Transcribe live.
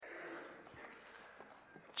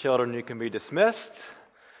Children, you can be dismissed.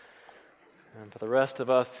 And for the rest of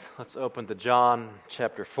us, let's open to John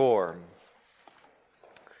chapter 4.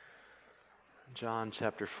 John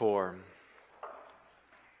chapter 4.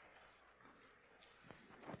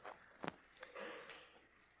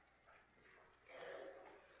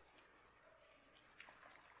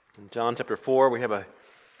 In John chapter 4, we have a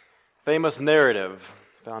famous narrative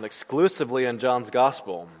found exclusively in John's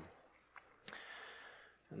Gospel.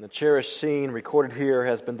 And the cherished scene recorded here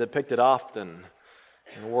has been depicted often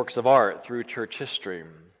in works of art through church history.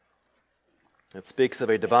 It speaks of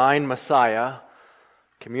a divine Messiah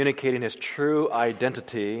communicating his true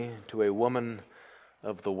identity to a woman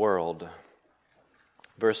of the world.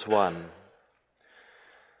 Verse 1.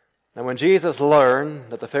 Now when Jesus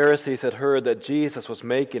learned that the Pharisees had heard that Jesus was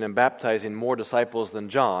making and baptizing more disciples than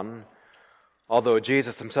John, although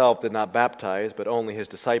Jesus himself did not baptize, but only his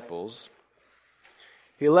disciples,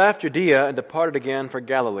 he left Judea and departed again for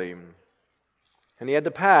Galilee. And he had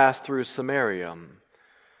to pass through Samaria.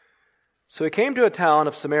 So he came to a town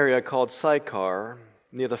of Samaria called Sychar,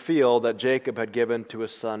 near the field that Jacob had given to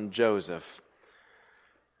his son Joseph.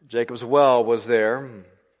 Jacob's well was there.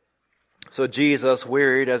 So Jesus,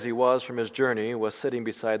 wearied as he was from his journey, was sitting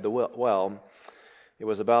beside the well. It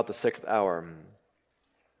was about the 6th hour.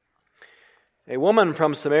 A woman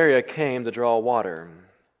from Samaria came to draw water.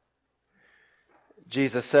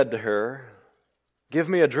 Jesus said to her, "Give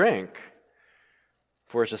me a drink,"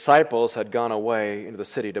 for his disciples had gone away into the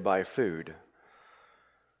city to buy food.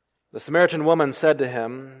 The Samaritan woman said to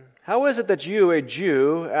him, "How is it that you, a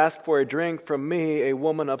Jew, ask for a drink from me, a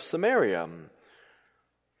woman of Samaria?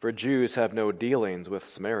 For Jews have no dealings with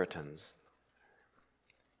Samaritans."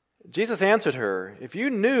 Jesus answered her, "If you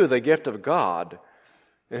knew the gift of God,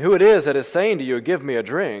 and who it is that is saying to you, 'Give me a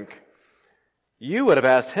drink,' you would have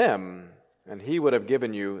asked him, and he would have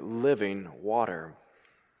given you living water."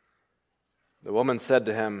 The woman said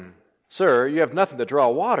to him, "Sir, you have nothing to draw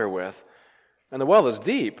water with, and the well is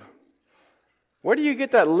deep. Where do you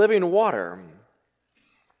get that living water?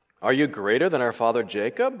 Are you greater than our father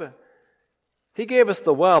Jacob? He gave us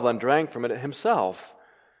the well and drank from it himself,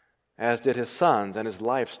 as did his sons and his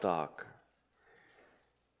livestock."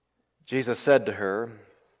 Jesus said to her,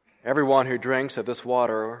 "Everyone who drinks of this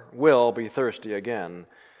water will be thirsty again.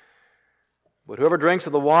 But whoever drinks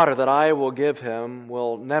of the water that I will give him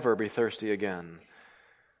will never be thirsty again.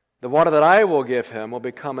 The water that I will give him will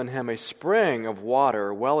become in him a spring of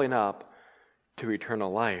water welling up to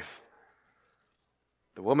eternal life."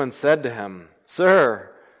 The woman said to him,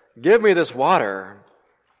 "Sir, give me this water,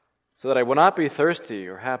 so that I will not be thirsty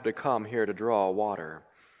or have to come here to draw water."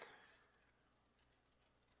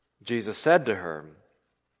 Jesus said to her,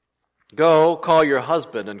 "Go, call your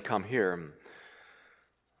husband and come here."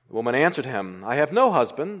 The woman answered him, "I have no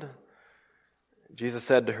husband." Jesus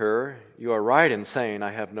said to her, "You are right in saying,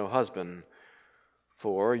 'I have no husband,'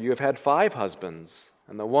 for you have had 5 husbands,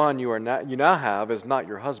 and the one you now have is not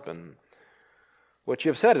your husband. What you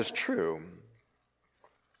have said is true."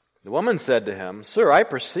 The woman said to him, "Sir, I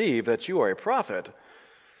perceive that you are a prophet.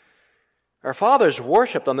 Our fathers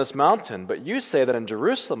worshipped on this mountain, but you say that in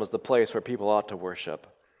Jerusalem is the place where people ought to worship."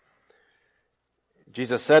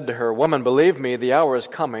 Jesus said to her, "Woman, believe me, the hour is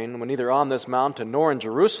coming when neither on this mountain nor in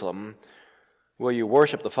Jerusalem will you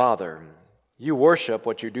worship the Father. You worship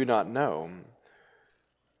what you do not know.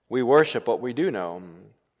 We worship what we do know,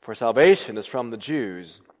 for salvation is from the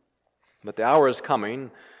Jews. But the hour is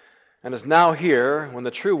coming, and is now here, when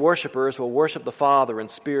the true worshipers will worship the Father in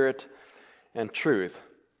spirit and truth.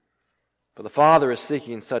 For the Father is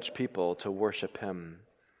seeking such people to worship him.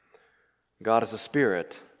 God is a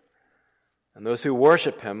spirit, and those who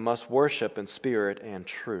worship him must worship in spirit and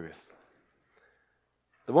truth."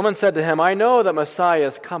 The woman said to him, "I know that Messiah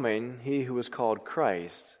is coming, he who is called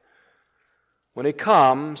Christ. When he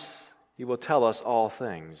comes, he will tell us all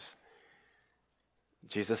things."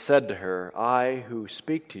 Jesus said to her, "I who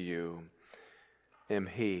speak to you am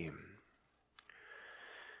he."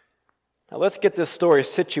 Now let's get this story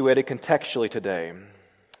situated contextually today.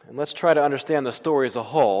 And let's try to understand the story as a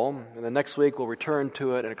whole, and then next week we'll return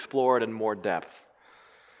to it and explore it in more depth.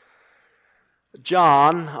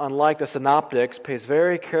 John, unlike the synoptics, pays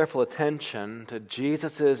very careful attention to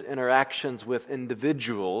Jesus' interactions with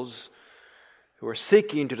individuals who are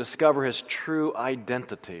seeking to discover his true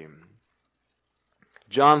identity.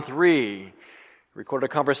 John 3 recorded a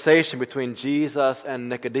conversation between Jesus and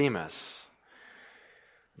Nicodemus.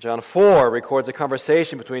 John 4 records a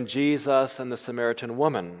conversation between Jesus and the Samaritan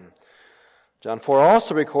woman. John 4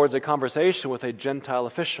 also records a conversation with a Gentile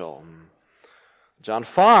official. John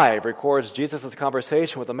 5 records Jesus'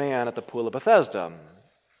 conversation with a man at the pool of Bethesda.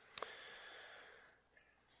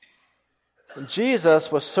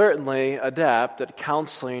 Jesus was certainly adept at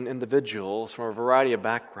counseling individuals from a variety of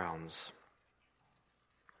backgrounds.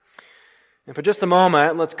 And for just a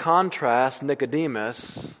moment, let's contrast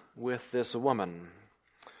Nicodemus with this woman.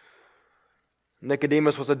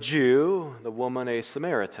 Nicodemus was a Jew, the woman a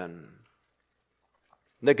Samaritan.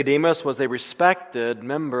 Nicodemus was a respected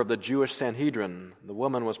member of the Jewish Sanhedrin. The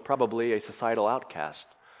woman was probably a societal outcast.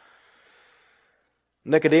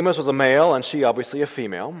 Nicodemus was a male, and she obviously a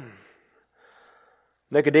female.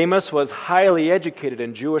 Nicodemus was highly educated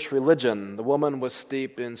in Jewish religion. The woman was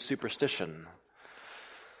steeped in superstition.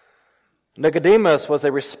 Nicodemus was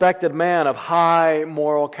a respected man of high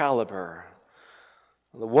moral caliber.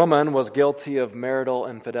 The woman was guilty of marital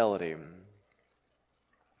infidelity.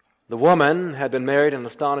 The woman had been married an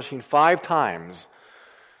astonishing 5 times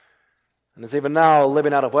and is even now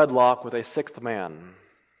living out of wedlock with a 6th man.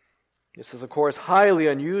 This is, of course, highly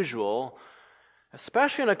unusual,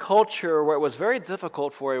 especially in a culture where it was very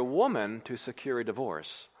difficult for a woman to secure a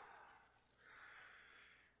divorce.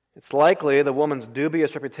 It's likely the woman's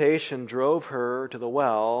dubious reputation drove her to the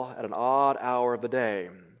well at an odd hour of the day.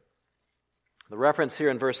 The reference here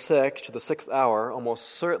in verse 6 to the 6th hour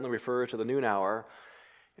almost certainly refers to the noon hour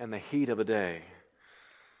and the heat of the day.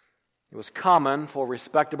 It was common for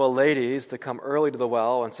respectable ladies to come early to the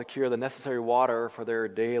well and secure the necessary water for their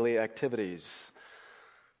daily activities.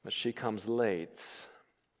 But she comes late.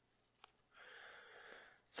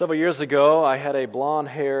 Several years ago, I had a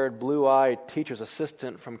blonde-haired, blue-eyed teacher's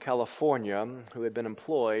assistant from California who had been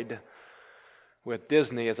employed with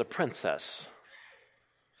Disney as a princess.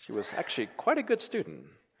 She was actually quite a good student.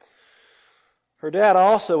 Her dad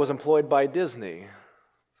also was employed by Disney.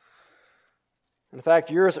 In fact,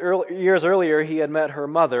 years earlier, he had met her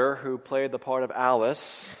mother, who played the part of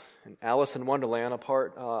Alice in Wonderland,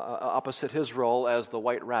 opposite his role as the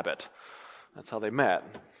White Rabbit. That's how they met.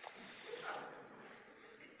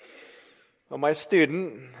 Well, my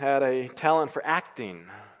student had a talent for acting,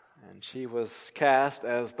 and she was cast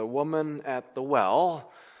as the woman at the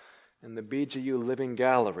well in the BGU Living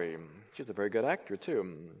Gallery. She's a very good actor,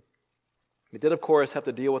 too. They did, of course, have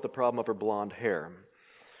to deal with the problem of her blonde hair.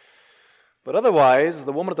 But otherwise,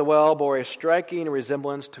 the woman at the well bore a striking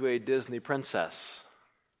resemblance to a Disney princess.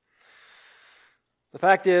 The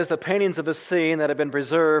fact is, the paintings of the scene that have been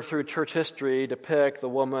preserved through church history depict the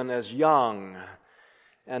woman as young,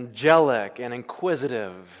 angelic, and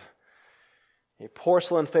inquisitive. A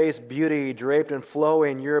porcelain-faced beauty draped in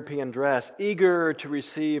flowing European dress, eager to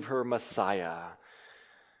receive her Messiah.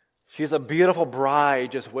 She's a beautiful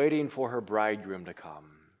bride just waiting for her bridegroom to come.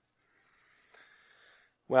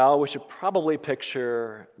 Well, we should probably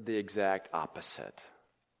picture the exact opposite.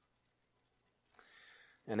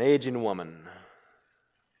 An aging woman,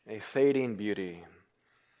 a fading beauty,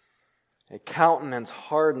 a countenance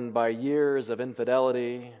hardened by years of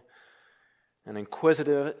infidelity, and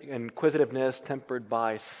inquisitiveness tempered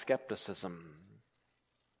by skepticism.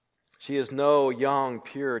 She is no young,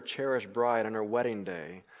 pure, cherished bride on her wedding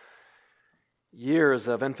day. Years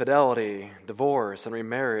of infidelity, divorce, and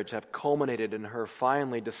remarriage have culminated in her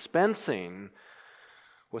finally dispensing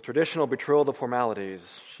with traditional betrothal formalities.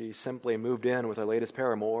 She simply moved in with her latest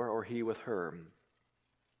paramour, or he with her.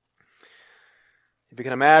 If you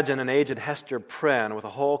can imagine an aged Hester Prynne with a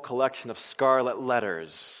whole collection of scarlet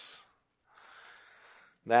letters,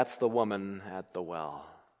 that's the woman at the well.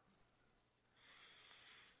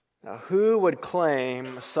 Now, who would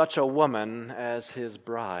claim such a woman as his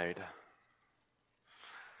bride?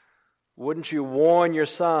 Wouldn't you warn your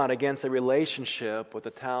son against a relationship with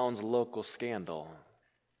the town's local scandal?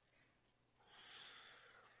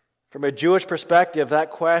 From a Jewish perspective,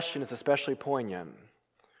 that question is especially poignant.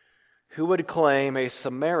 Who would claim a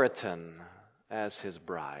Samaritan as his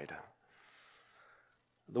bride?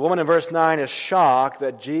 The woman in verse 9 is shocked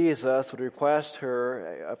that Jesus would request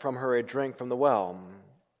from her a drink from the well.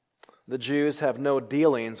 The Jews have no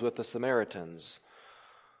dealings with the Samaritans.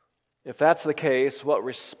 If that's the case, what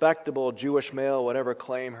respectable Jewish male would ever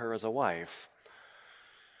claim her as a wife?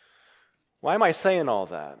 Why am I saying all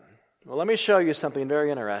that? Well, let me show you something very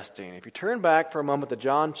interesting. If you turn back for a moment to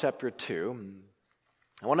John chapter 2,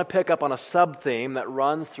 I want to pick up on a sub-theme that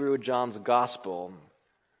runs through John's gospel.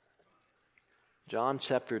 John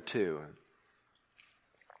chapter 2.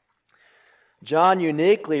 John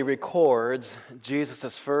uniquely records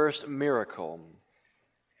Jesus' first miracle.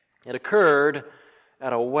 It occurred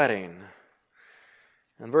at a wedding.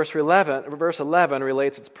 And verse 11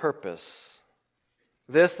 relates its purpose.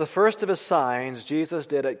 This, the first of his signs, Jesus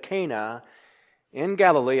did at Cana in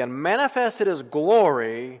Galilee and manifested his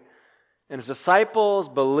glory, and his disciples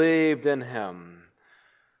believed in him.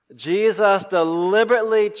 Jesus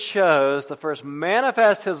deliberately chose to first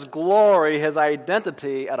manifest His glory, His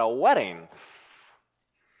identity at a wedding.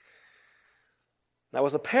 Now, it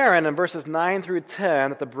was apparent in verses 9 through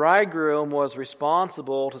 10 that the bridegroom was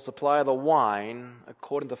responsible to supply the wine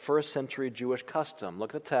according to first century Jewish custom.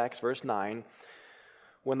 Look at the text, verse 9.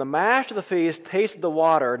 When the master of the feast tasted the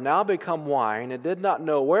water, now become wine, and did not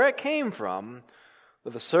know where it came from,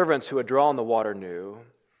 but the servants who had drawn the water knew,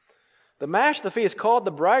 the master of the feast called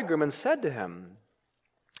the bridegroom and said to him,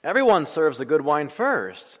 everyone serves the good wine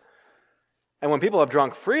first, and when people have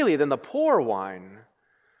drunk freely, then the poor wine.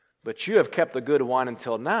 But you have kept the good wine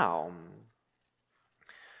until now.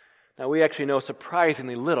 Now, we actually know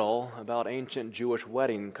surprisingly little about ancient Jewish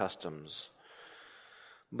wedding customs.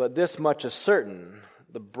 But this much is certain.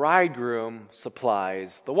 The bridegroom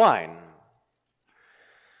supplies the wine.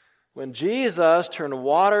 When Jesus turned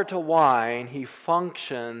water to wine, He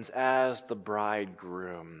functions as the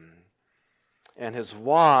bridegroom. And His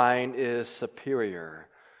wine is superior.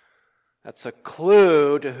 That's a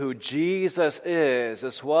clue to who Jesus is,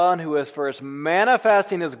 this one who is first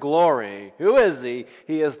manifesting His glory. Who is He?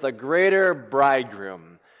 He is the greater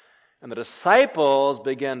bridegroom. And the disciples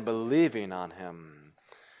begin believing on Him.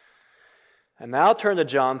 And now turn to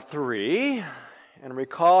John 3 and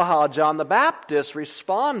recall how John the Baptist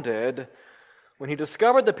responded when he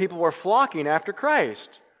discovered that people were flocking after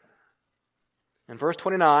Christ. In verse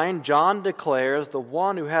 29, John declares the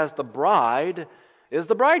one who has the bride is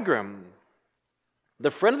the bridegroom.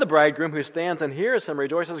 The friend of the bridegroom who stands and hears him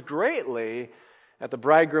rejoices greatly at the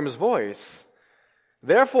bridegroom's voice.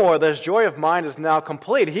 Therefore, this joy of mine is now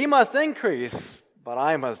complete. He must increase, but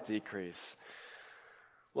I must decrease.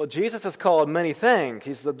 Well, Jesus is called many things.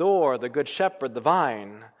 He's the door, the good shepherd, the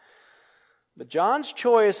vine. But John's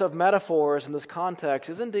choice of metaphors in this context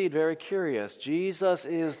is indeed very curious. Jesus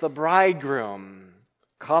is the bridegroom,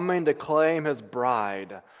 coming to claim His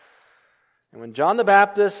bride. And when John the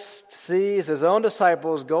Baptist sees his own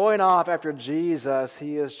disciples going off after Jesus,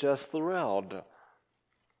 he is just thrilled.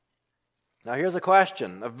 Now here's a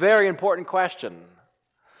question, a very important question.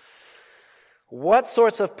 What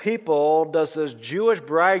sorts of people does this Jewish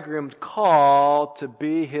bridegroom call to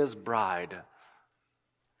be his bride?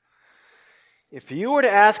 If you were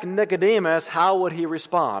to ask Nicodemus, how would he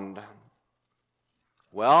respond?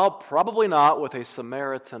 Well, probably not with a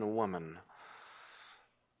Samaritan woman.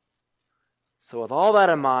 So with all that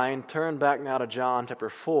in mind, turn back now to John chapter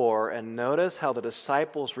 4 and notice how the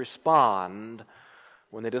disciples respond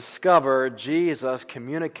when they discover Jesus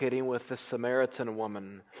communicating with the Samaritan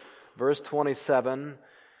woman. Verse 27,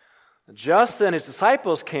 just then His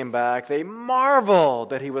disciples came back. They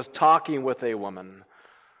marveled that He was talking with a woman.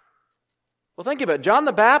 Well, think of it. John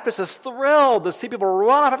the Baptist is thrilled to see people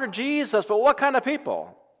run off after Jesus, but what kind of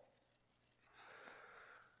people?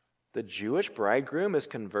 The Jewish bridegroom is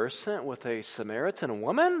conversant with a Samaritan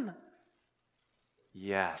woman?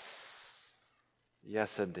 Yes.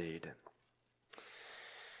 Yes, indeed.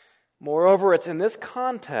 Moreover, it's in this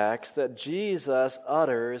context that Jesus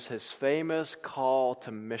utters His famous call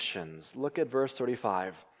to missions. Look at verse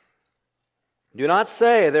 35. Do not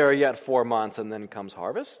say there are yet 4 months and then comes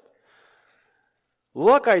harvest.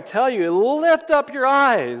 Look, I tell you, lift up your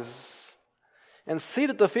eyes and see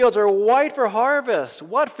that the fields are white for harvest.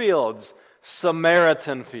 What fields?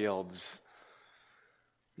 Samaritan fields.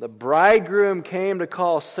 The bridegroom came to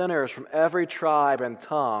call sinners from every tribe and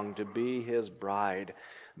tongue to be His bride.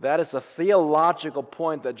 That is the theological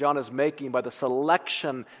point that John is making by the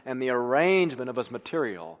selection and the arrangement of his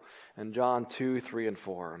material in John 2, 3, and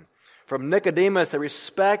 4. From Nicodemus, a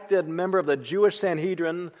respected member of the Jewish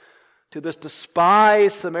Sanhedrin, to this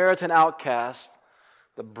despised Samaritan outcast,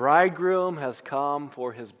 the bridegroom has come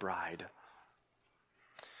for his bride.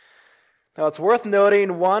 Now it's worth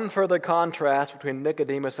noting one further contrast between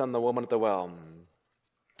Nicodemus and the woman at the well.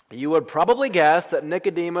 You would probably guess that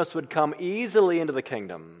Nicodemus would come easily into the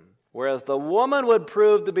kingdom, whereas the woman would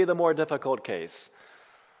prove to be the more difficult case.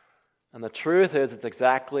 And the truth is, it's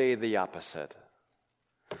exactly the opposite.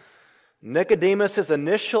 Nicodemus'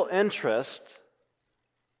 initial interest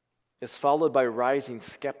is followed by rising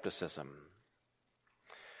skepticism.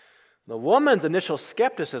 The woman's initial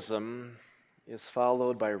skepticism is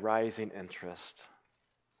followed by rising interest.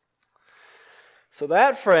 So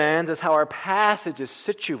that, friends, is how our passage is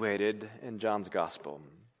situated in John's Gospel.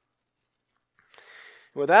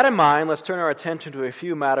 With that in mind, let's turn our attention to a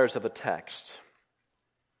few matters of the text.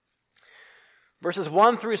 Verses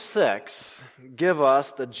 1 through 6 give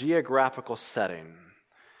us the geographical setting.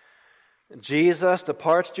 Jesus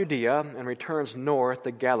departs Judea and returns north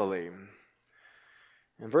to Galilee.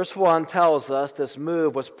 And verse 1 tells us this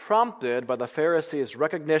move was prompted by the Pharisees'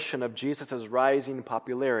 recognition of Jesus' rising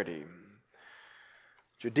popularity.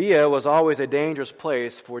 Judea was always a dangerous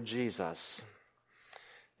place for Jesus.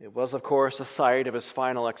 It was, of course, the site of his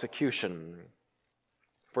final execution.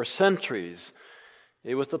 For centuries,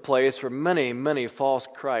 it was the place where many, many false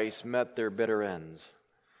Christs met their bitter ends.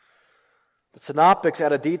 The synoptics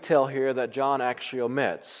add a detail here that John actually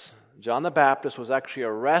omits. John the Baptist was actually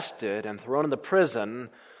arrested and thrown into prison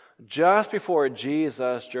just before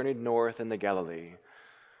Jesus journeyed north into Galilee.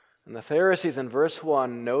 And the Pharisees in verse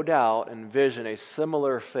 1 no doubt envision a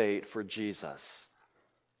similar fate for Jesus.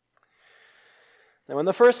 Now, in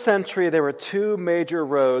the first century, there were two major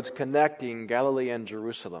roads connecting Galilee and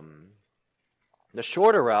Jerusalem. The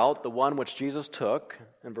shorter route, the one which Jesus took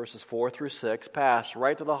in verses 4 through 6, passed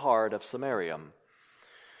right to the heart of Samaria.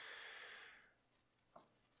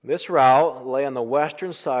 This route lay on the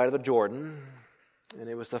western side of the Jordan, and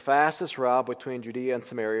it was the fastest route between Judea and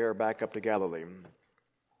Samaria, or back up to Galilee.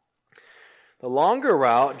 The longer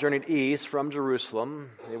route journeyed east from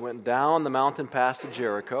Jerusalem. It went down the mountain pass to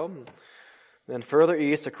Jericho, then further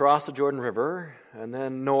east across the Jordan River, and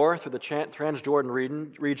then north through the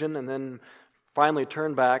Transjordan region, and then finally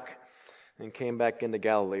turned back and came back into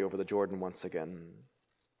Galilee over the Jordan once again.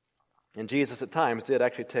 And Jesus at times did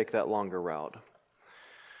actually take that longer route.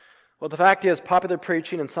 Well, the fact is, popular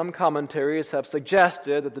preaching and some commentaries have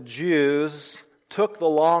suggested that the Jews took the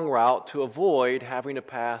long route to avoid having to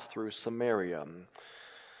pass through Samaria.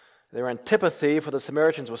 Their antipathy for the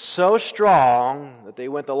Samaritans was so strong that they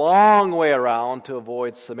went the long way around to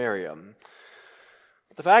avoid Samaria.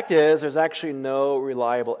 But the fact is, there's actually no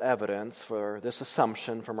reliable evidence for this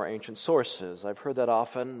assumption from our ancient sources. I've heard that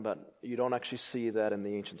often, but you don't actually see that in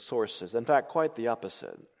the ancient sources. In fact, quite the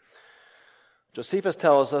opposite. Josephus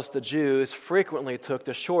tells us the Jews frequently took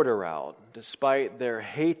the shorter route, despite their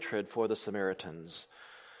hatred for the Samaritans.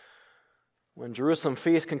 When Jerusalem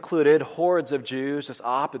feast concluded, hordes of Jews just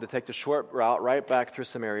opted to take the short route right back through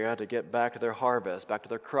Samaria to get back to their harvest, back to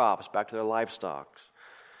their crops, back to their livestock.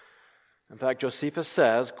 In fact, Josephus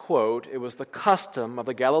says, quote, "It was the custom of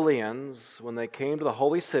the Galileans when they came to the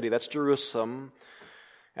holy city," that's Jerusalem,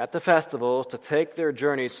 "at the festivals to take their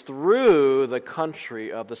journeys through the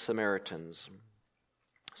country of the Samaritans."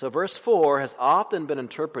 So verse 4 has often been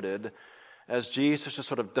interpreted as Jesus just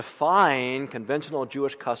sort of defying conventional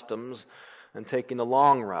Jewish customs and taking the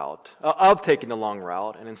long route,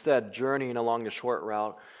 and instead journeying along the short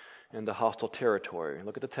route into hostile territory.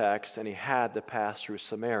 Look at the text, and he had to pass through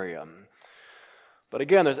Samaria. But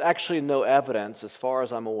again, there's actually no evidence, as far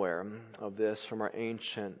as I'm aware, of this from our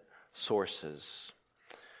ancient sources.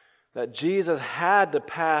 That Jesus had to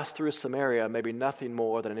pass through Samaria may be nothing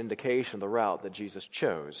more than an indication of the route that Jesus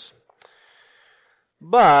chose.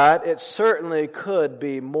 But it certainly could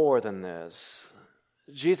be more than this.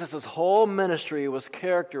 Jesus' whole ministry was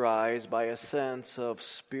characterized by a sense of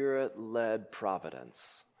Spirit-led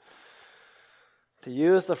providence. To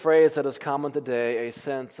use the phrase that is common today, a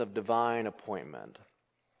sense of divine appointment.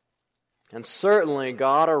 And certainly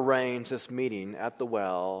God arranged this meeting at the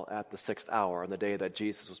well at the 6th hour on the day that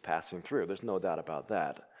Jesus was passing through. There's no doubt about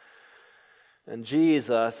that. And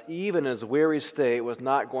Jesus, even in his weary state, was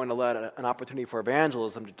not going to let an opportunity for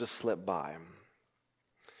evangelism to just slip by.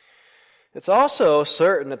 It's also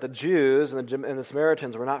certain that the Jews and the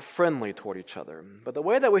Samaritans were not friendly toward each other. But the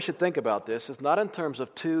way that we should think about this is not in terms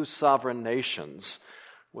of two sovereign nations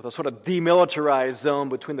with a sort of demilitarized zone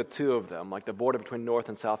between the two of them, like the border between North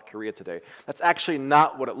and South Korea today. That's actually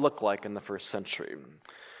not what it looked like in the first century.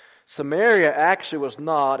 Samaria actually was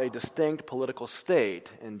not a distinct political state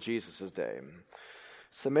in Jesus' day.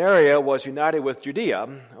 Samaria was united with Judea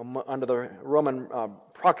under the Roman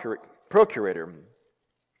procurator.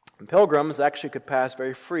 And pilgrims actually could pass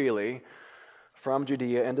very freely from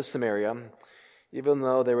Judea into Samaria, even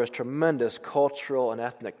though there was tremendous cultural and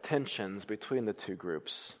ethnic tensions between the two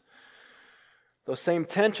groups. Those same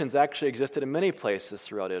tensions actually existed in many places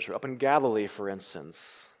throughout Israel. Up in Galilee, for instance,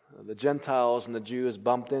 the Gentiles and the Jews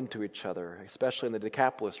bumped into each other, especially in the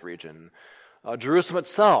Decapolis region. Jerusalem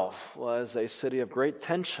itself was a city of great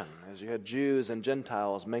tension, as you had Jews and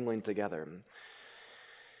Gentiles mingling together.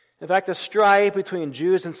 In fact, the strife between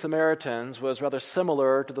Jews and Samaritans was rather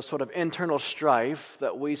similar to the sort of internal strife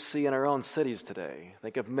that we see in our own cities today.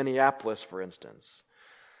 Think of Minneapolis, for instance.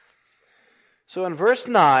 So in verse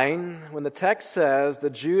 9, when the text says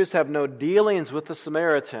the Jews have no dealings with the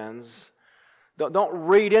Samaritans, don't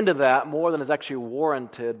read into that more than is actually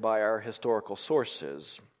warranted by our historical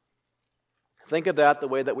sources. Think of that the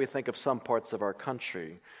way that we think of some parts of our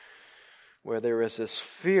country, where there is this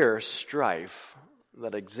fierce strife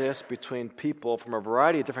that exists between people from a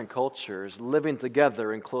variety of different cultures living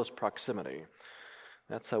together in close proximity.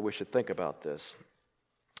 That's how we should think about this.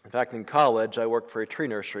 In fact, in college, I worked for a tree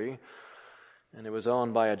nursery, and it was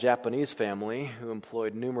owned by a Japanese family who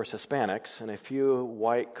employed numerous Hispanics and a few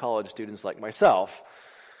white college students like myself.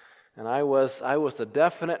 And I was the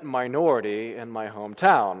definite minority in my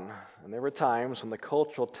hometown. And there were times when the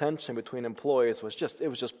cultural tension between employees was just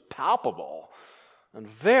palpable and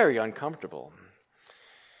very uncomfortable.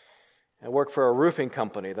 I worked for a roofing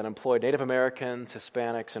company that employed Native Americans,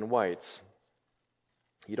 Hispanics, and whites.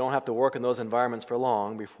 You don't have to work in those environments for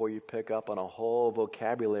long before you pick up on a whole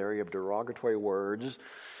vocabulary of derogatory words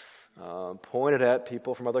pointed at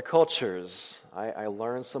people from other cultures. I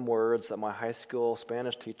learned some words that my high school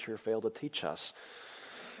Spanish teacher failed to teach us.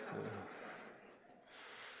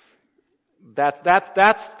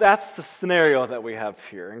 That's the scenario that we have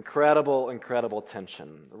here. Incredible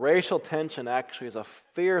tension. Racial tension actually is a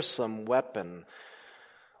fearsome weapon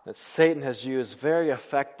that Satan has used very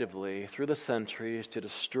effectively through the centuries to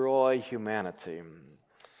destroy humanity.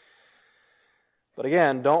 But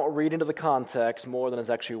again, don't read into the context more than is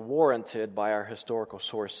actually warranted by our historical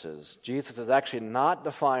sources. Jesus is actually not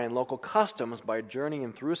defying local customs by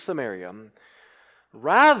journeying through Samaria.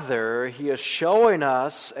 Rather, he is showing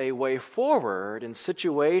us a way forward in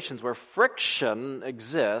situations where friction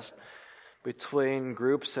exists between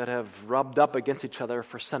groups that have rubbed up against each other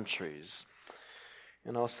for centuries.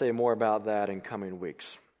 And I'll say more about that in coming weeks.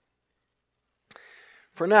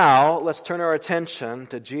 For now, let's turn our attention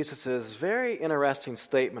to Jesus' very interesting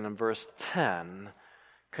statement in verse 10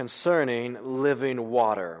 concerning living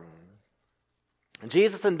water.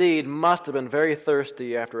 Jesus indeed must have been very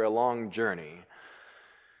thirsty after a long journey.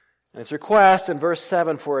 And his request in verse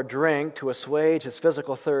 7 for a drink to assuage his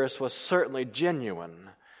physical thirst was certainly genuine.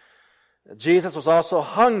 Jesus was also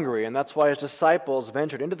hungry, and that's why his disciples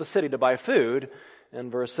ventured into the city to buy food in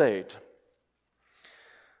verse 8.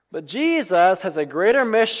 But Jesus has a greater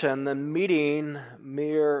mission than meeting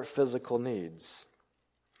mere physical needs.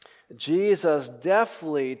 Jesus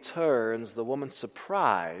deftly turns the woman's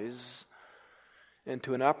surprise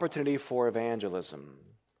into an opportunity for evangelism.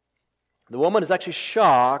 The woman is actually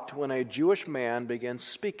shocked when a Jewish man begins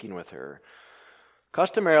speaking with her.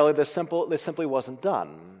 Customarily, this simply wasn't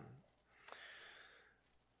done.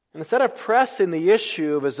 And instead of pressing the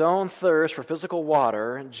issue of his own thirst for physical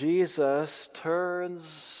water, Jesus turns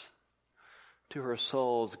to her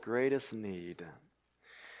soul's greatest need.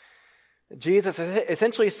 Jesus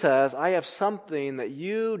essentially says, I have something that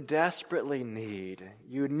you desperately need.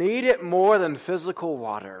 You need it more than physical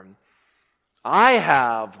water. I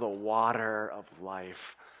have the water of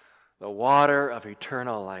life, the water of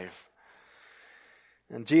eternal life.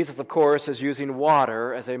 And Jesus, of course, is using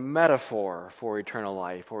water as a metaphor for eternal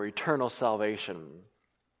life or eternal salvation.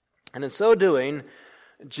 And in so doing,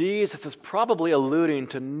 Jesus is probably alluding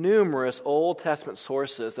to numerous Old Testament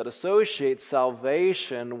sources that associate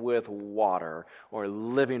salvation with water or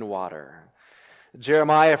living water.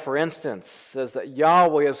 Jeremiah, for instance, says that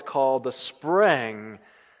Yahweh is called the spring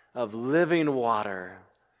of living water.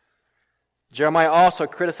 Jeremiah also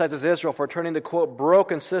criticizes Israel for turning to, quote,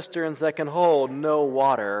 broken cisterns that can hold no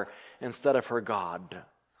water instead of her God.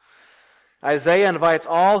 Isaiah invites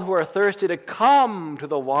all who are thirsty to come to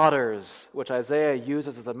the waters, which Isaiah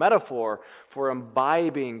uses as a metaphor for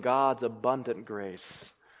imbibing God's abundant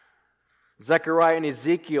grace. Zechariah and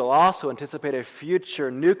Ezekiel also anticipate a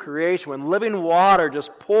future new creation when living water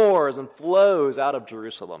just pours and flows out of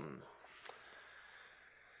Jerusalem.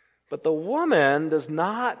 But the woman does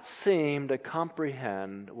not seem to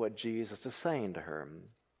comprehend what Jesus is saying to her.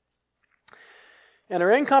 And her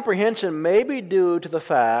incomprehension may be due to the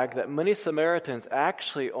fact that many Samaritans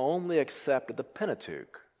actually only accepted the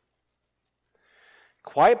Pentateuch.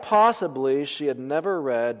 Quite possibly, she had never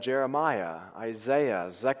read Jeremiah, Isaiah,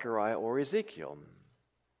 Zechariah, or Ezekiel.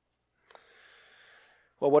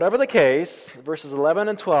 Well, whatever the case, verses 11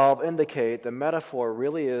 and 12 indicate the metaphor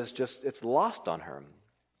really is it's lost on her.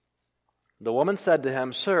 The woman said to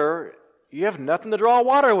him, Sir, you have nothing to draw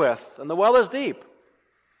water with, and the well is deep.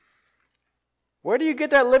 Where do you get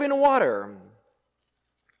that living water?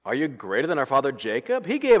 Are you greater than our father Jacob?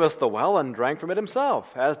 He gave us the well and drank from it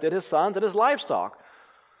himself, as did his sons and his livestock.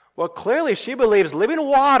 Well, clearly she believes living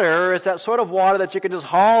water is that sort of water that you can just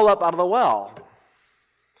haul up out of the well.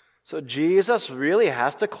 So Jesus really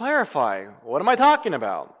has to clarify, what am I talking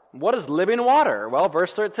about? What is living water? Well,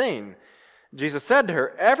 verse 13. Jesus said to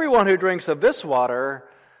her, everyone who drinks of this water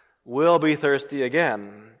will be thirsty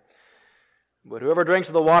again. But whoever drinks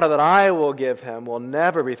of the water that I will give him will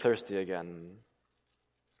never be thirsty again.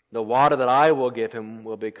 The water that I will give him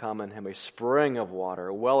will become in him a spring of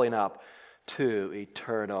water, welling up to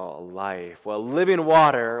eternal life. Well, living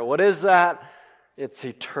water, what is that? It's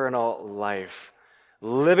eternal life.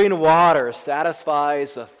 Living water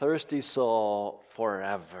satisfies the thirsty soul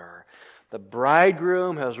forever. The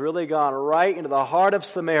bridegroom has really gone right into the heart of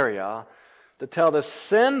Samaria to tell this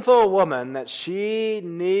sinful woman that she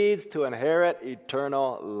needs to inherit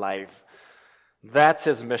eternal life. That's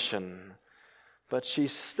his mission. But she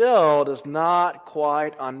still does not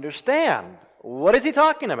quite understand. What is he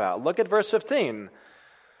talking about? Look at verse 15.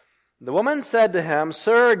 The woman said to him,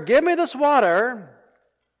 "Sir, give me this water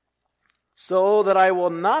so that I will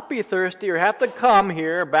not be thirsty or have to come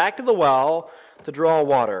here back to the well to draw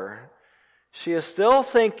water." She is still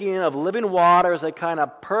thinking of living water as a kind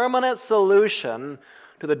of permanent solution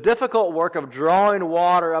to the difficult work of drawing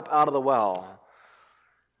water up out of the well.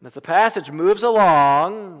 And as the passage moves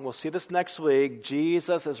along, we'll see this next week,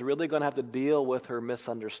 Jesus is really going to have to deal with her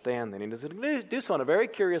misunderstanding. He's going to do so in a very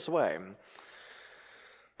curious way.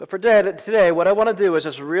 But for today, what I want to do is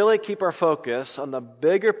just really keep our focus on the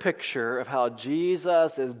bigger picture of how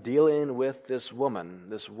Jesus is dealing with this woman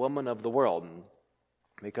of the world.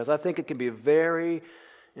 Because I think it can be very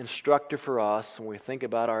instructive for us when we think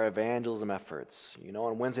about our evangelism efforts. You know,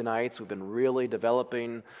 on Wednesday nights, we've been really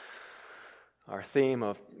developing our theme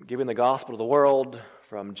of giving the gospel to the world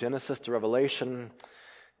from Genesis to Revelation.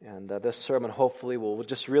 And this sermon hopefully will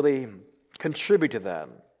just really contribute to that.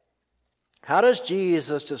 How does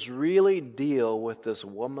Jesus just really deal with this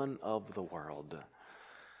woman of the world?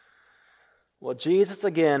 Well, Jesus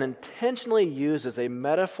again intentionally uses a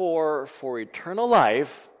metaphor for eternal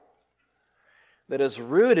life that is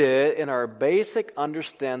rooted in our basic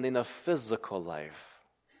understanding of physical life.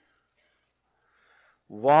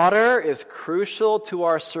 Water is crucial to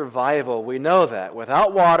our survival. We know that.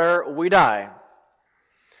 Without water, we die.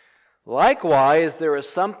 Likewise, there is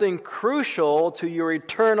something crucial to your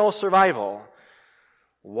eternal survival.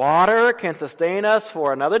 Water can sustain us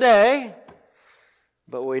for another day,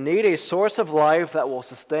 but we need a source of life that will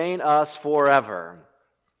sustain us forever.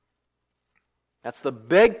 That's the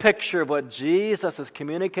big picture of what Jesus is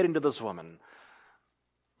communicating to this woman.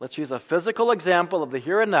 Let's use a physical example of the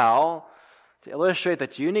here and now to illustrate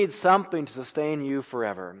that you need something to sustain you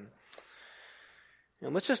forever.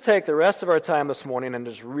 And let's just take the rest of our time this morning and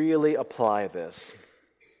just really apply this.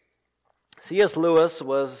 C.S. Lewis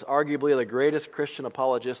was arguably the greatest Christian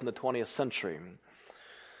apologist in the 20th century.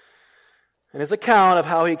 And his account of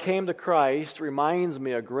how he came to Christ reminds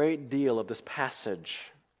me a great deal of this passage.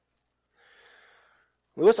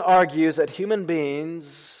 Lewis argues that human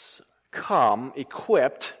beings come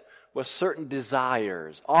equipped with certain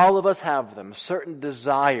desires. All of us have them, certain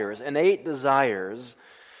desires, innate desires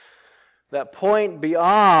that point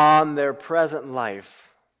beyond their present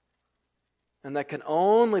life and that can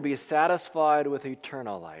only be satisfied with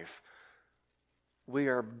eternal life. We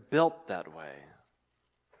are built that way.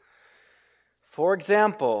 For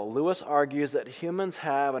example, Lewis argues that humans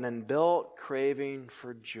have an inbuilt craving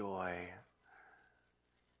for joy.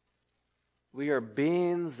 We are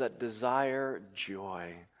beings that desire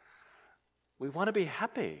joy. We want to be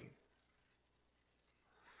happy.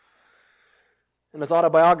 In his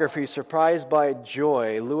autobiography, Surprised by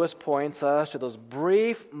Joy, Lewis points us to those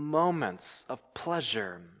brief moments of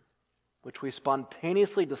pleasure which we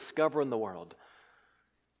spontaneously discover in the world.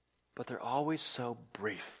 But they're always so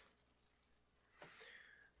brief.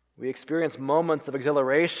 We experience moments of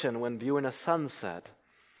exhilaration when viewing a sunset,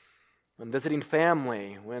 when visiting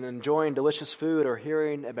family, when enjoying delicious food or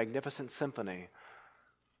hearing a magnificent symphony.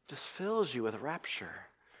 It just fills you with rapture.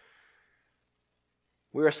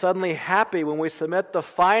 We are suddenly happy when we submit the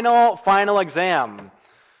final exam.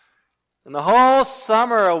 And the whole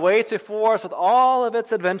summer awaits before us with all of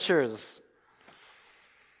its adventures.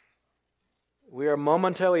 We are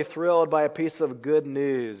momentarily thrilled by a piece of good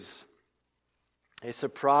news. A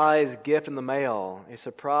surprise gift in the mail. A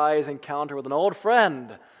surprise encounter with an old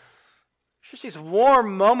friend. Just these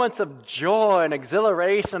warm moments of joy and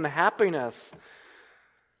exhilaration and happiness.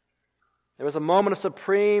 There was a moment of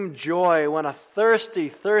supreme joy when a thirsty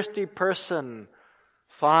person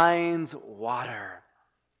finds water.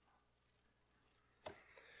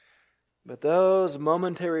 But those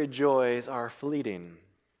momentary joys are fleeting.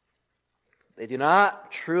 They do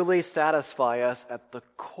not truly satisfy us at the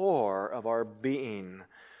core of our being.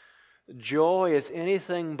 Joy is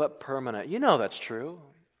anything but permanent. You know that's true.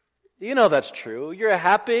 You know that's true. You're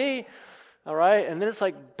happy, all right? And then it's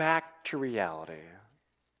like back to reality.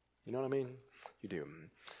 You know what I mean? You do.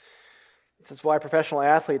 This is why professional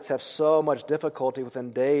athletes have so much difficulty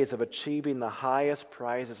within days of achieving the highest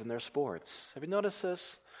prizes in their sports. Have you noticed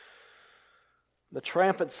this? The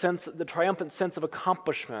triumphant sense of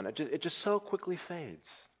accomplishment, it just so quickly fades.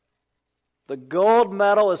 The gold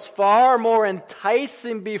medal is far more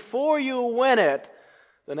enticing before you win it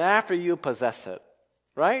than after you possess it.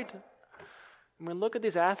 Right? I mean, look at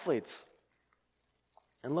these athletes.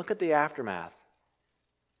 And look at the aftermath.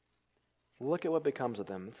 Look at what becomes of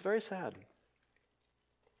them. It's very sad.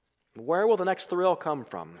 Where will the next thrill come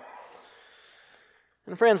from?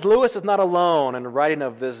 And friends, Lewis is not alone in writing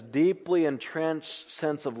of this deeply entrenched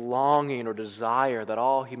sense of longing or desire that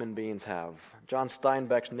all human beings have. John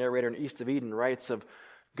Steinbeck's narrator in East of Eden writes of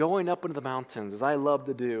going up into the mountains, as I love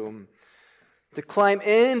to do, to climb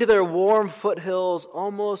into their warm foothills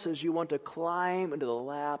almost as you want to climb into the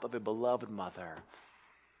lap of a beloved mother.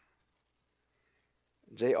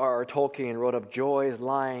 J.R.R. Tolkien wrote of joys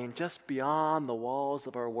lying just beyond the walls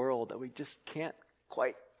of our world that we just can't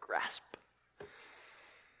quite grasp.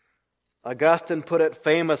 Augustine put it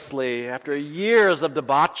famously, after years of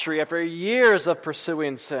debauchery, after years of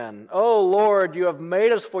pursuing sin, "O Lord, you have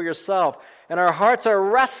made us for yourself, and our hearts are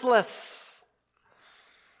restless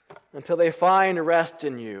until they find rest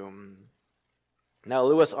in you." Now,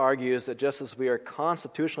 Lewis argues that just as we are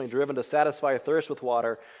constitutionally driven to satisfy thirst with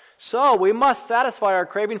water, so we must satisfy our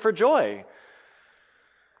craving for joy.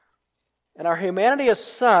 And our humanity is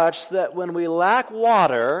such that when we lack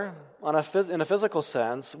water, in a physical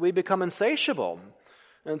sense, we become insatiable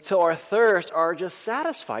until our thirsts are just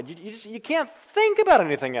satisfied. You can't think about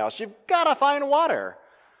anything else. You've got to find water.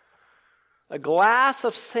 A glass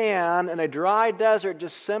of sand in a dry desert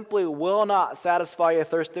just simply will not satisfy a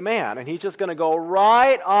thirsty man. And he's just going to go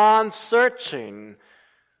right on searching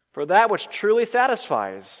for that which truly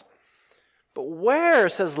satisfies. But where,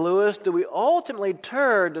 says Lewis, do we ultimately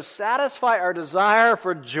turn to satisfy our desire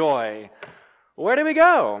for joy? Where do we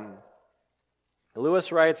go?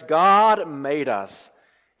 Lewis writes, God made us,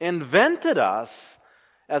 invented us,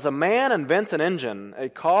 as a man invents an engine. A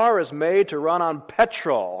car is made to run on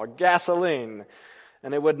petrol or gasoline,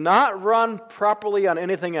 and it would not run properly on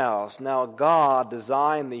anything else. Now God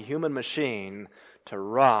designed the human machine to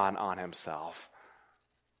run on himself.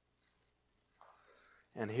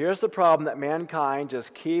 And here's the problem that mankind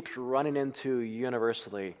just keeps running into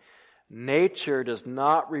universally. Nature does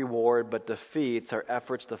not reward but defeats our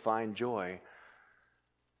efforts to find joy.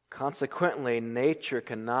 Consequently, nature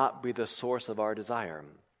cannot be the source of our desire.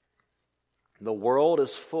 The world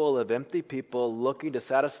is full of empty people looking to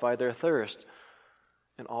satisfy their thirst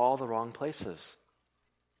in all the wrong places.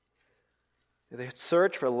 They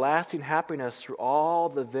search for lasting happiness through all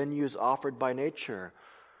the venues offered by nature.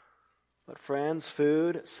 But friends,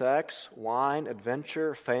 food, sex, wine,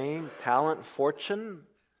 adventure, fame, talent, fortune,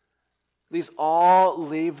 these all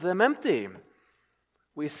leave them empty.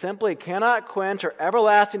 We simply cannot quench our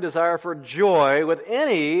everlasting desire for joy with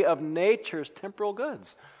any of nature's temporal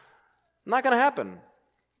goods. Not going to happen.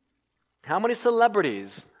 How many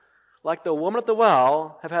celebrities, like the woman at the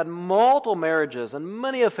well, have had multiple marriages and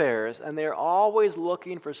many affairs, and they're always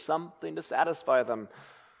looking for something to satisfy them.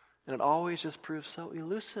 And it always just proves so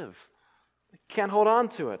elusive. They can't hold on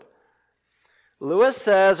to it. Lewis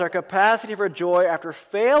says our capacity for joy after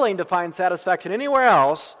failing to find satisfaction anywhere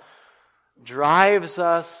else drives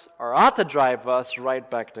us, or ought to drive us, right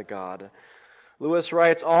back to God. Lewis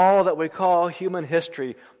writes, all that we call human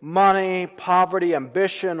history, money, poverty,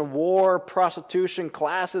 ambition, war, prostitution,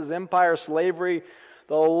 classes, empire, slavery,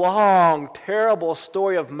 the long, terrible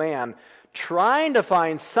story of man trying to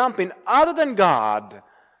find something other than God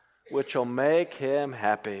which will make him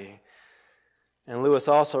happy. And Lewis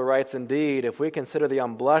also writes, indeed, if we consider the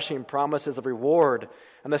unblushing promises of reward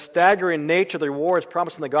and the staggering nature of the rewards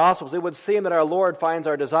promised in the Gospels, it would seem that our Lord finds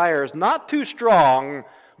our desires not too strong,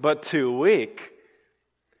 but too weak.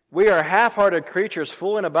 We are half-hearted creatures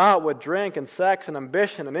fooling about with drink and sex and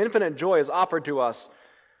ambition, and infinite joy is offered to us.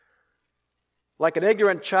 Like an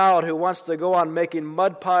ignorant child who wants to go on making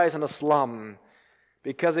mud pies in a slum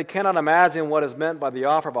because he cannot imagine what is meant by the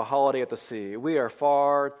offer of a holiday at the sea. We are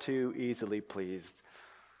far too easily pleased.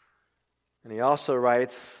 And he also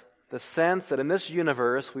writes, the sense that in this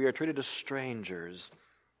universe we are treated as strangers,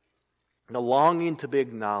 and a longing to be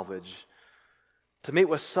acknowledged, to meet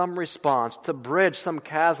with some response, to bridge some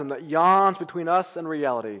chasm that yawns between us and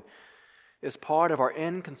reality, is part of our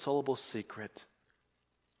inconsolable secret.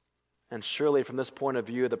 And surely from this point of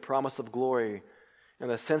view, the promise of glory in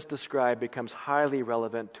the sense described becomes highly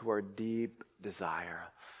relevant to our deep desire.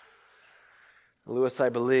 Lewis, I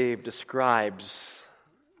believe, describes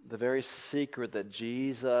the very secret that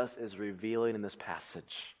Jesus is revealing in this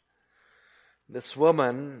passage. This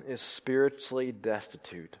woman is spiritually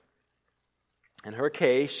destitute. In her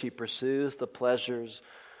case, she pursues the pleasures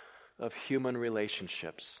of human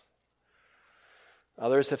relationships.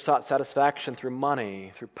 Others have sought satisfaction through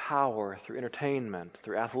money, through power, through entertainment,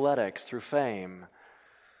 through athletics, through fame.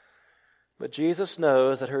 But Jesus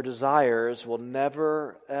knows that her desires will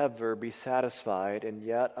never, ever be satisfied in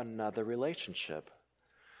yet another relationship.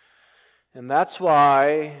 And that's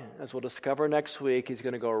why, as we'll discover next week, he's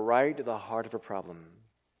going to go right to the heart of her problem.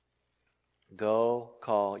 Go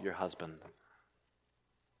call your husband.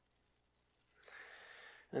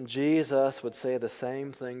 And Jesus would say the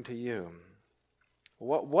same thing to you.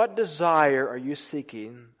 What desire are you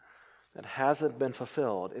seeking that hasn't been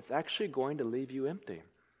fulfilled? It's actually going to leave you empty.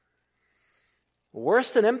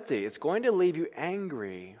 Worse than empty, it's going to leave you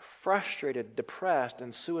angry, frustrated, depressed,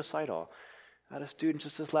 and suicidal. I had a student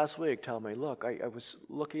just this last week tell me, look, I was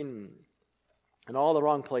looking in all the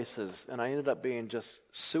wrong places, and I ended up being just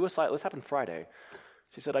suicidal. This happened Friday.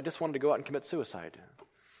 She said, I just wanted to go out and commit suicide.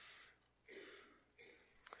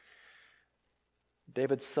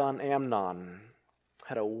 David's son Amnon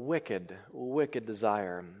had a wicked, wicked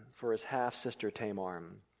desire for his half-sister Tamar.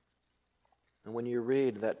 And when you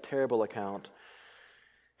read that terrible account,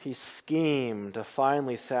 he schemed to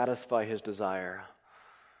finally satisfy his desire.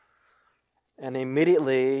 And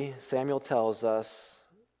immediately, Samuel tells us,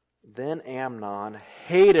 then Amnon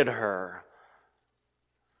hated her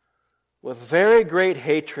with very great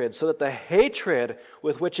hatred, so that the hatred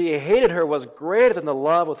with which he hated her was greater than the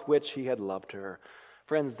love with which he had loved her.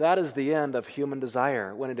 Friends, that is the end of human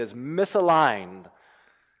desire, when it is misaligned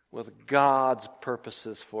with God's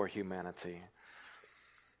purposes for humanity.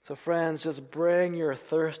 So friends, just bring your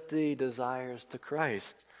thirsty desires to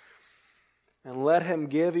Christ and let Him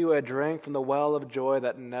give you a drink from the well of joy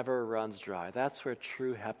that never runs dry. That's where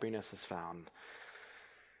true happiness is found.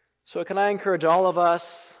 So can I encourage all of us,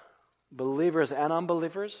 believers and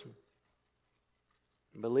unbelievers?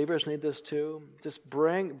 Believers need this too. Just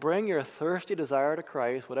bring your thirsty desire to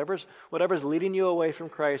Christ, whatever's leading you away from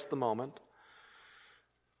Christ at the moment.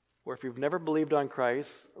 Or if you've never believed on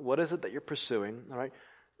Christ, what is it that you're pursuing? All right?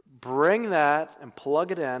 Bring that and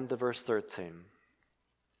plug it in to verse 13.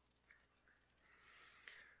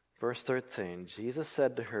 Verse 13, Jesus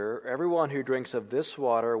said to her, everyone who drinks of this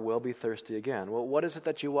water will be thirsty again. Well, what is it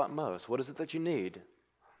that you want most? What is it that you need?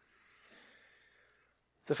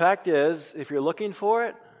 The fact is, if you're looking for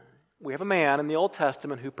it, we have a man in the Old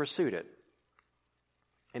Testament who pursued it.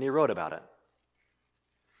 And he wrote about it.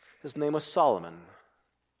 His name was Solomon.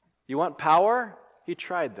 You want power? He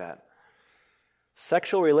tried that.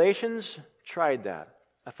 Sexual relations? Tried that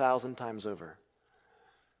 1,000 times over.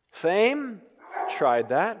 Fame? Tried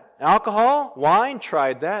that. Alcohol? Wine?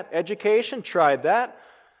 Tried that. Education? Tried that.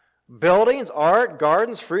 Buildings, art,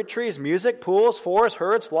 gardens, fruit trees, music, pools, forests,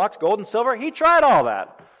 herds, flocks, gold and silver. He tried all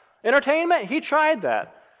that. Entertainment? He tried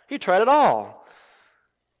that. He tried it all.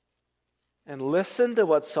 And listen to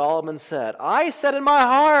what Solomon said. I said in my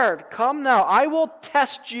heart, come now, I will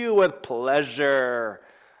test you with pleasure.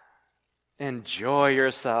 Enjoy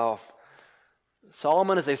yourself.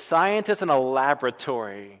 Solomon is a scientist in a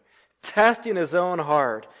laboratory, testing his own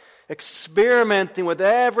heart, experimenting with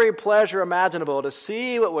every pleasure imaginable to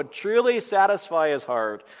see what would truly satisfy his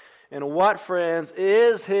heart. And what, friends,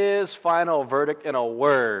 is his final verdict in a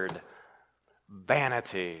word?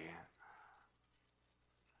 Vanity.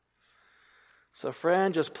 So,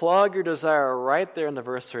 friend, just plug your desire right there into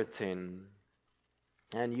verse 13,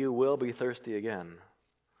 and you will be thirsty again.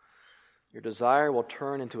 Your desire will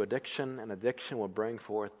turn into addiction, and addiction will bring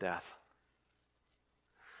forth death.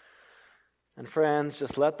 And friends,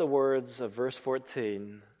 just let the words of verse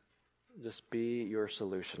 14 just be your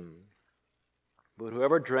solution. But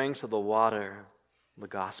whoever drinks of the water, the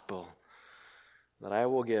gospel, that I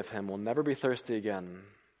will give him will never be thirsty again.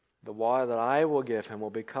 The water that I will give him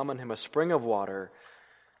will become in him a spring of water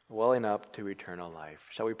welling up to eternal life.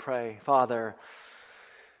 Shall we pray? Father,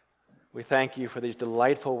 we thank you for these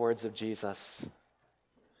delightful words of Jesus.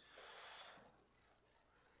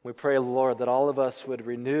 We pray, Lord, that all of us would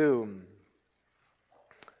renew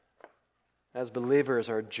as believers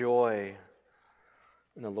our joy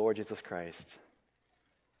in the Lord Jesus Christ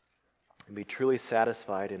and be truly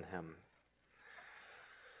satisfied in Him.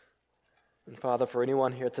 And Father, for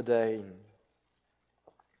anyone here today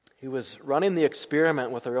who was running the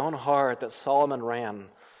experiment with their own heart that Solomon ran,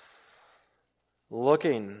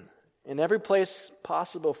 looking in every place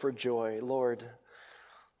possible for joy, Lord,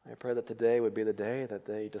 I pray that today would be the day that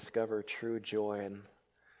they discover true joy and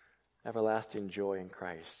everlasting joy in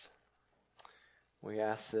Christ. We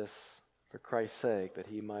ask this for Christ's sake, that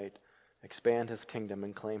He might expand His kingdom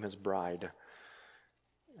and claim His bride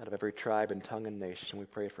out of every tribe and tongue and nation. We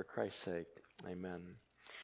pray for Christ's sake. Amen.